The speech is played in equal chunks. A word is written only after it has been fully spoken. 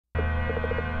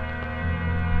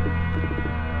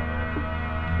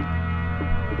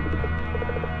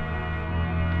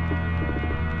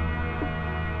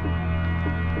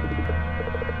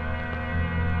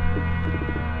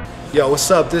Yo,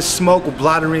 what's up? This Smoke with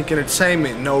Blotter Ink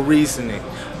Entertainment, no reasoning.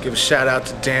 Give a shout out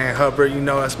to Dan Hubbard, you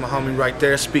know that's my homie right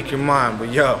there, speak your mind, but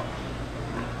yo.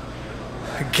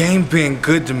 The game been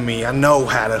good to me, I know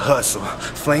how to hustle.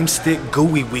 Flame stick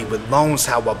gooey weed with loans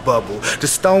how I bubble. The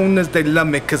stoners they love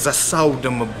me cause I sold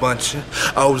them a bunch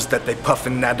of O's that they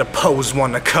puffin' at the pose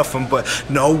wanna cuff 'em. But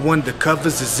no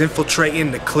undercovers is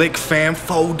infiltrating the click fam.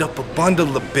 Fold up a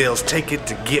bundle of bills, take it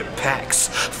to get packs.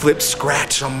 Flip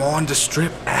scratch, I'm on the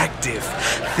strip active.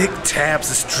 Thick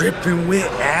tabs is dripping with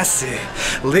acid.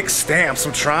 Lick stamps,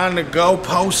 I'm trying to go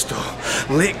postal.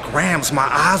 Lick grams, my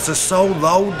eyes are so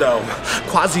low though.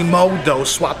 Quasimodo,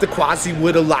 swap the quasi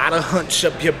with a lot of hunch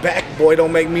up your back, boy,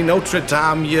 don't make me Notre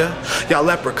Dame, yeah. Y'all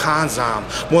leprechauns, I'm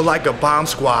more like a bomb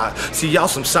squad. See y'all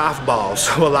some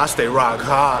softballs, well I stay rock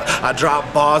hard. I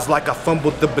drop bars like I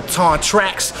fumbled the baton.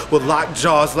 Tracks with locked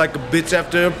jaws like a bitch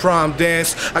after a prom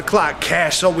dance. I clock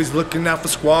cash, always looking out for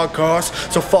squad cars.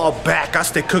 So fall back, I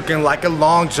stay cooking like a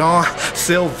long john.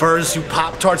 Silvers, you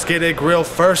Pop-Tarts get a grill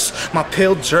first. My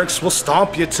pill jerks will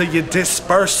stomp you till you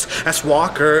disperse. That's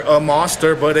Walker, a monster,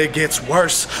 but it gets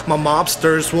worse. My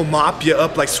mobsters will mop you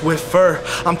up like Swiffer.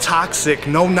 I'm toxic,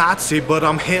 no Nazi, but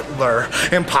I'm Hitler.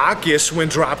 And pockets when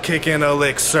drop kicking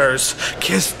elixirs.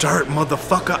 Kiss dirt,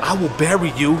 motherfucker, I will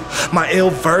bury you. My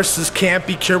ill verses can't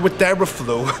be cured with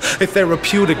Theraflu. They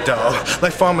therapeutic though,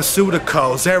 like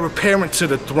pharmaceuticals. Heir apparent to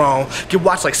the throne. Get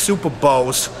watched like Super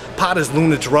Bowls. Pot is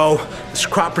Lunadro. This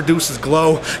crop produces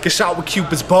glow. Get shot with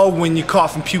Cupid's bow when you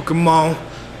cough and puke and moan.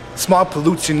 Small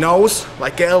pollutes your nose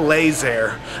like LA's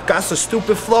air. Got some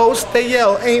stupid flows, they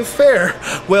yell, ain't fair.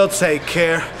 Well, take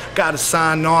care, gotta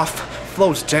sign off.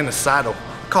 Flow's genocidal,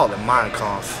 call it Mein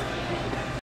Kampf.